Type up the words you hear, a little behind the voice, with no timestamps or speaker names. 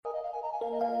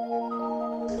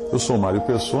Eu sou Mário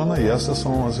Persona e essas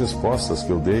são as respostas que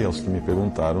eu dei aos que me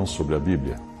perguntaram sobre a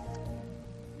Bíblia.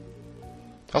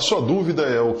 A sua dúvida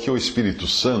é o que o Espírito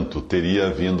Santo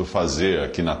teria vindo fazer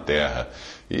aqui na Terra.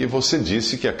 E você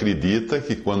disse que acredita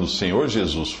que quando o Senhor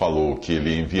Jesus falou que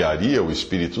ele enviaria o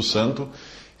Espírito Santo,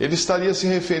 ele estaria se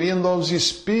referindo aos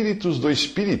espíritos do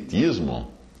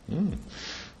Espiritismo.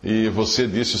 E você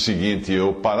disse o seguinte: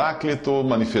 o Paráclito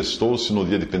manifestou-se no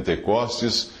dia de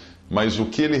Pentecostes, mas o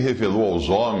que ele revelou aos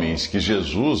homens que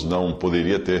Jesus não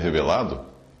poderia ter revelado?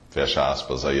 Fecha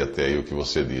aspas aí até aí o que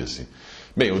você disse.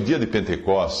 Bem, o dia de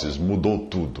Pentecostes mudou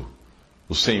tudo.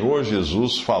 O Senhor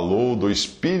Jesus falou do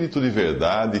Espírito de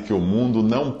verdade que o mundo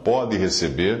não pode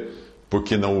receber,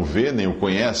 porque não o vê nem o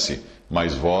conhece,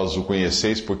 mas vós o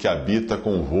conheceis porque habita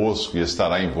convosco e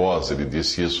estará em vós. Ele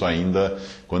disse isso ainda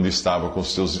quando estava com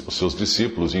os seus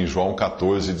discípulos, em João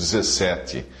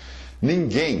 14:17.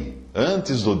 Ninguém,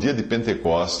 antes do dia de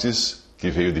Pentecostes, que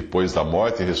veio depois da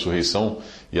morte, ressurreição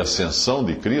e ascensão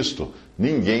de Cristo,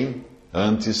 ninguém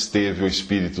antes teve o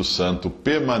Espírito Santo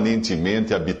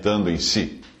permanentemente habitando em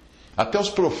si. Até os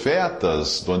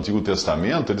profetas do Antigo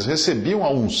Testamento, eles recebiam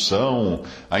a unção,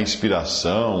 a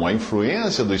inspiração, a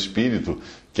influência do Espírito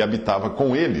que habitava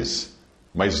com eles,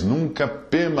 mas nunca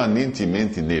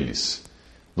permanentemente neles.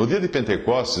 No dia de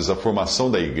Pentecostes, a formação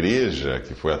da igreja,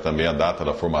 que foi também a data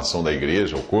da formação da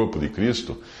igreja, o corpo de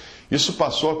Cristo, isso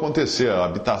passou a acontecer, a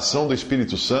habitação do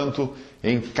Espírito Santo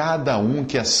em cada um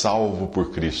que é salvo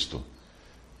por Cristo.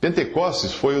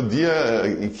 Pentecostes foi o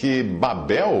dia em que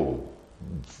Babel,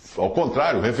 ao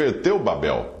contrário, reverteu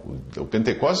Babel. O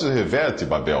Pentecostes reverte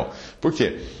Babel. Por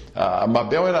quê? A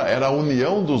Babel era a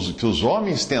união que os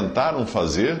homens tentaram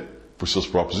fazer por seus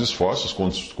próprios esforços,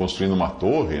 construindo uma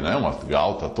torre, né, uma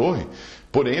alta torre.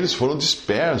 Porém, eles foram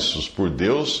dispersos por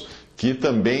Deus, que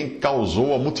também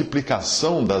causou a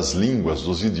multiplicação das línguas,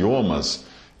 dos idiomas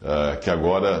que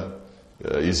agora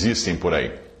existem por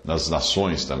aí, nas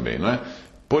nações também, não é?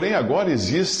 Porém, agora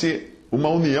existe uma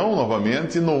união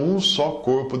novamente no um só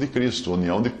corpo de Cristo,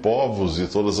 união de povos de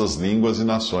todas as línguas e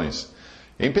nações.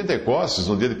 Em Pentecostes,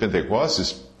 no dia de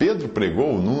Pentecostes, Pedro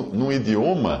pregou num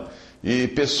idioma e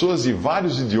pessoas de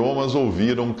vários idiomas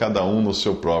ouviram cada um no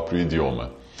seu próprio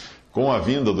idioma. Com a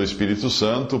vinda do Espírito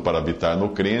Santo para habitar no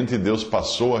crente, Deus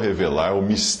passou a revelar o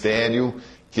mistério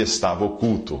que estava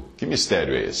oculto. Que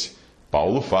mistério é esse?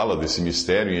 Paulo fala desse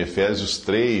mistério em Efésios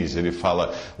 3, ele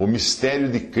fala o mistério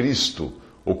de Cristo,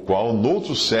 o qual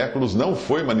noutros séculos não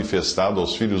foi manifestado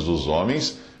aos filhos dos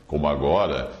homens, como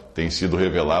agora tem sido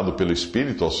revelado pelo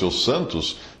Espírito aos seus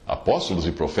santos, apóstolos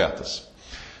e profetas.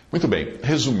 Muito bem,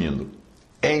 resumindo,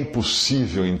 é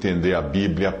impossível entender a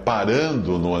Bíblia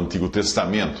parando no Antigo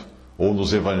Testamento ou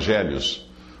nos Evangelhos.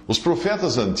 Os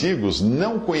profetas antigos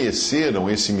não conheceram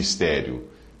esse mistério,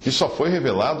 que só foi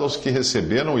revelado aos que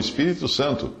receberam o Espírito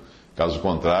Santo. Caso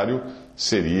contrário,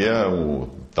 seria o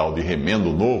tal de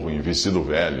remendo novo em vestido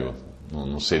velho.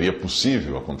 Não seria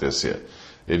possível acontecer.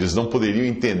 Eles não poderiam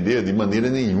entender de maneira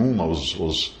nenhuma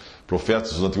os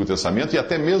profetas do Antigo Testamento, e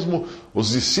até mesmo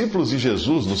os discípulos de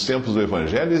Jesus nos tempos do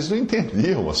Evangelho, eles não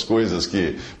entendiam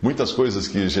muitas coisas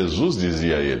que Jesus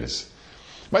dizia a eles.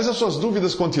 Mas as suas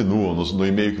dúvidas continuam. No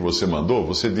e-mail que você mandou,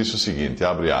 você disse o seguinte,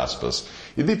 abre aspas,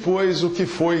 e depois o que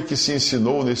foi que se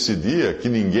ensinou nesse dia que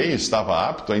ninguém estava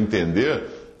apto a entender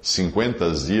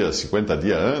 50 dias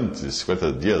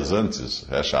antes,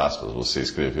 fecha aspas, você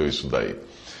escreveu isso daí.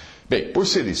 Bem, por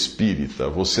ser espírita,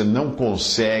 você não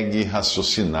consegue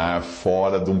raciocinar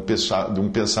fora de um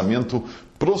pensamento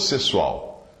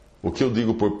processual. O que eu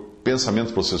digo por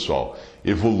pensamento processual?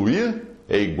 Evoluir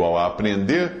é igual a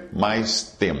aprender mais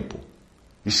tempo.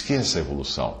 Esqueça a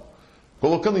evolução.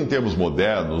 Colocando em termos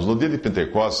modernos, no dia de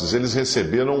Pentecostes, eles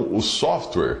receberam o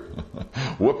software,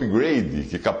 o upgrade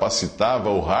que capacitava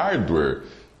o hardware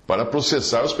para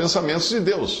processar os pensamentos de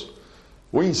Deus.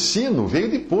 O ensino veio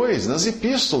depois, nas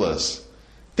epístolas.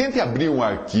 Tente abrir um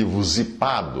arquivo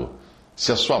zipado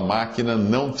se a sua máquina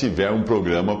não tiver um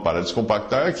programa para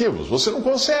descompactar arquivos. Você não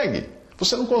consegue.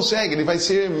 Ele vai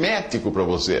ser hermético para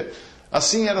você.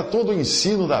 Assim era todo o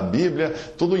ensino da Bíblia,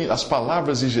 todas as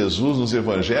palavras de Jesus nos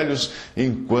Evangelhos,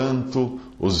 enquanto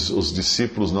os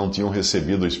discípulos não tinham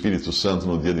recebido o Espírito Santo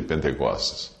no dia de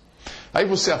Pentecostes. Aí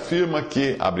você afirma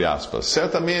que, abre aspas,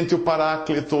 certamente o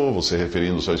Paráclito, você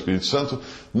referindo-se ao Espírito Santo,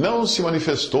 não se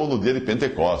manifestou no dia de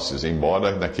Pentecostes,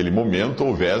 embora naquele momento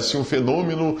houvesse um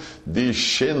fenômeno de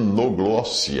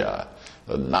xenoglossia.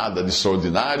 Nada de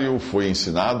extraordinário foi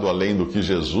ensinado além do que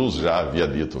Jesus já havia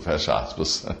dito, fecha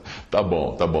aspas. Tá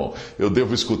bom. Eu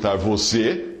devo escutar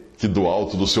você, que do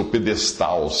alto do seu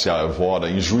pedestal se arvora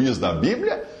em juiz da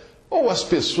Bíblia, Ou as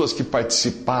pessoas que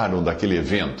participaram daquele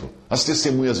evento? As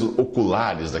testemunhas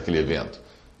oculares daquele evento?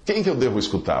 Quem que eu devo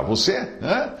escutar? Você?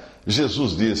 Hã?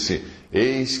 Jesus disse: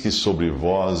 eis que sobre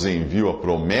vós envio a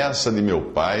promessa de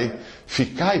meu Pai.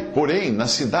 Ficai, porém, na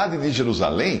cidade de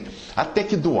Jerusalém, até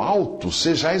que do alto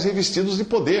sejais revestidos de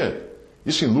poder.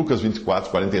 Isso em Lucas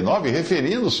 24, 49,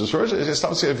 referindo-se, o Senhor já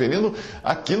estava se referindo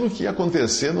àquilo que ia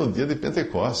acontecer no dia de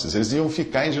Pentecostes. Eles iam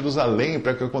ficar em Jerusalém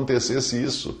para que acontecesse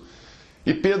isso.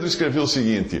 E Pedro escreveu o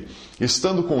seguinte: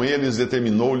 estando com eles,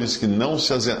 determinou-lhes que não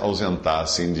se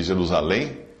ausentassem de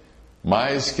Jerusalém,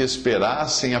 mas que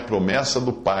esperassem a promessa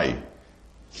do Pai,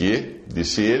 que,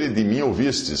 disse ele, de mim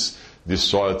ouvistes, de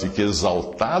sorte que,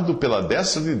 exaltado pela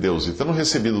destra de Deus e tendo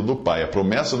recebido do Pai a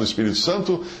promessa do Espírito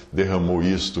Santo, derramou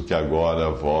isto que agora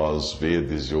vós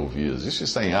vedes e ouvis. Isso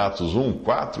está em Atos 1,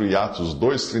 4 e Atos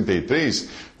 2, 33,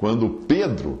 quando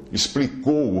Pedro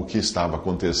explicou o que estava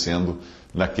acontecendo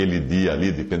naquele dia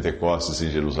ali de Pentecostes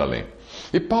em Jerusalém.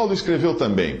 E Paulo escreveu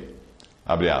também,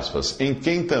 abre aspas, em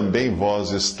quem também vós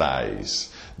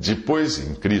estáis, depois,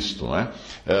 em Cristo, não é?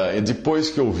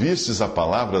 Depois que ouvistes a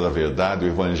palavra da verdade, o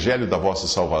evangelho da vossa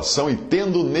salvação, e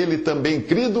tendo nele também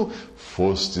crido,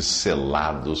 fostes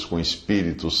selados com o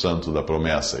Espírito Santo da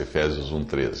promessa, Efésios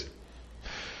 1,13.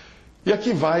 E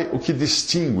aqui vai o que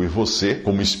distingue você,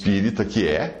 como espírita que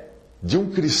é, de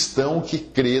um cristão que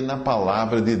crê na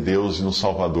palavra de Deus e no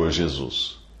Salvador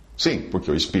Jesus. Sim, porque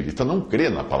o espírita não crê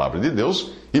na palavra de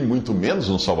Deus e muito menos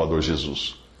no Salvador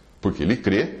Jesus. Porque ele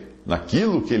crê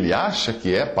naquilo que ele acha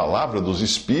que é a palavra dos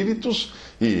espíritos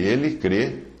e ele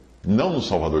crê não no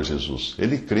Salvador Jesus.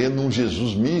 Ele crê num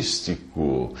Jesus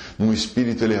místico, num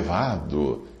espírito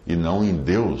elevado e não em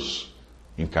Deus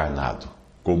encarnado,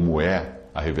 como é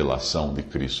a revelação de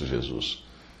Cristo Jesus.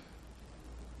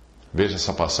 Veja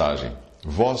essa passagem.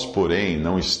 Vós, porém,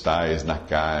 não estáis na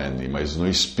carne, mas no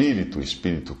Espírito,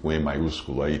 Espírito com E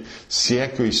maiúsculo aí, se é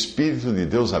que o Espírito de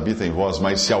Deus habita em vós,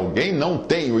 mas se alguém não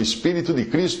tem o Espírito de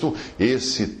Cristo,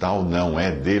 esse tal não é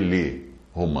dele.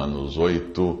 Romanos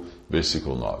 8,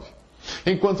 versículo 9.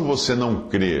 Enquanto você não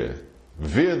crer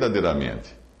verdadeiramente,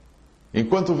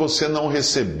 enquanto você não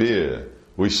receber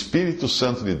o Espírito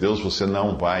Santo de Deus, você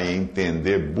não vai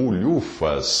entender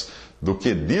bulhufas do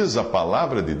que diz a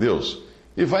palavra de Deus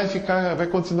e vai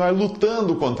continuar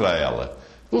lutando contra ela.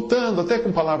 Lutando, até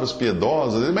com palavras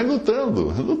piedosas, mas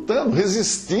lutando,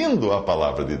 resistindo à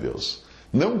palavra de Deus.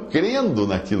 Não crendo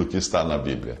naquilo que está na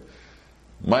Bíblia.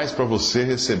 Mas para você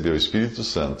receber o Espírito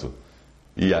Santo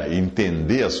e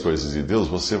entender as coisas de Deus,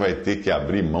 você vai ter que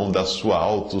abrir mão da sua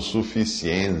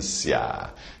autossuficiência.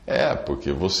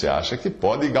 Porque você acha que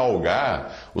pode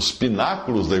galgar os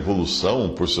pináculos da evolução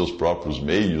por seus próprios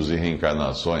meios e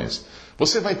reencarnações.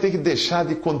 Você vai ter que deixar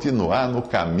de continuar no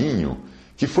caminho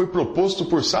que foi proposto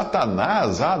por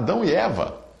Satanás a Adão e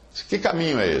Eva. Que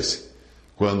caminho é esse?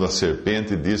 Quando a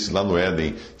serpente disse lá no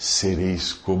Éden: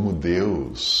 sereis como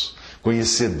Deus,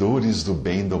 conhecedores do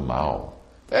bem e do mal.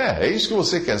 É isso que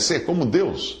você quer ser, como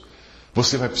Deus.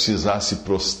 Você vai precisar se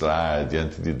prostrar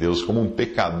diante de Deus como um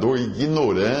pecador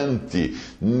ignorante,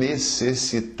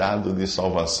 necessitado de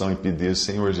salvação e pedir: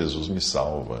 Senhor Jesus, me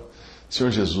salva. Senhor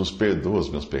Jesus, perdoa os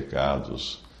meus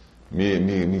pecados.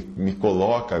 Me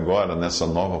coloca agora nessa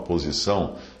nova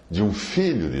posição de um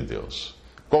filho de Deus.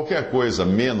 Qualquer coisa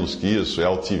menos que isso é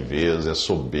altivez, é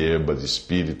soberba de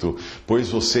espírito, pois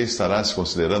você estará se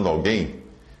considerando alguém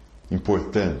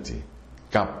importante,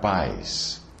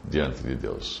 capaz diante de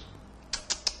Deus.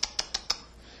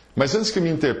 Mas antes que me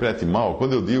interprete mal,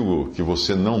 quando eu digo que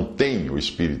você não tem o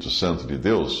Espírito Santo de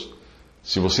Deus,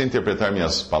 se você interpretar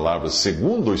minhas palavras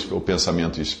segundo o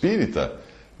pensamento espírita,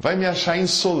 vai me achar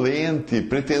insolente,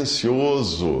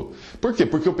 pretensioso. Por quê?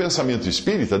 Porque o pensamento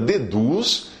espírita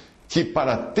deduz que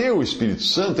para ter o Espírito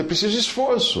Santo é preciso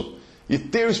esforço. E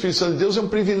ter o Espírito Santo de Deus é um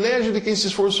privilégio de quem se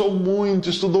esforçou muito,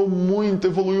 estudou muito,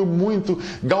 evoluiu muito,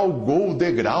 galgou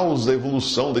degraus da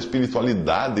evolução da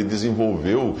espiritualidade,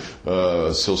 desenvolveu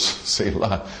seu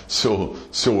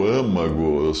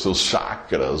âmago, seus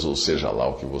chakras, ou seja lá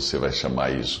o que você vai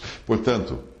chamar isso.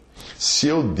 Portanto, se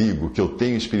eu digo que eu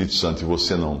tenho o Espírito Santo e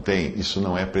você não tem, isso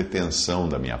não é pretensão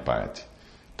da minha parte.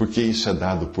 Porque isso é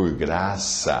dado por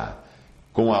graça,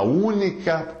 com a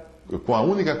única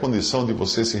condição de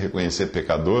você se reconhecer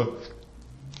pecador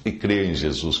e crer em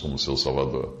Jesus como seu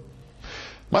Salvador.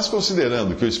 Mas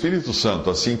considerando que o Espírito Santo,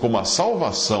 assim como a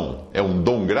salvação, é um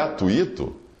dom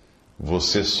gratuito,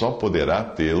 você só poderá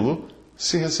tê-lo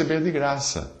se receber de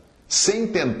graça, sem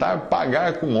tentar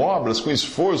pagar com obras, com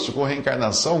esforço, com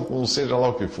reencarnação, com seja lá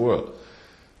o que for.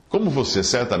 Como você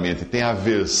certamente tem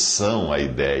aversão à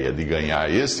ideia de ganhar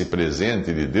este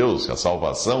presente de Deus, a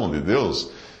salvação de Deus,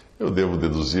 eu devo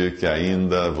deduzir que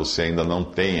você ainda não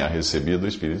tenha recebido o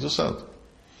Espírito Santo.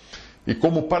 E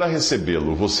como para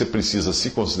recebê-lo você precisa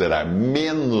se considerar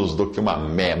menos do que uma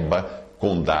ameba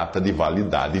com data de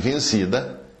validade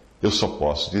vencida, eu só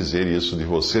posso dizer isso de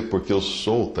você porque eu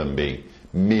sou também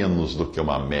menos do que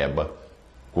uma ameba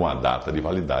com a data de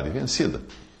validade vencida.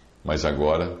 Mas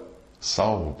agora,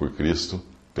 salvo por Cristo,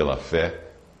 pela fé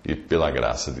e pela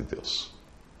graça de Deus.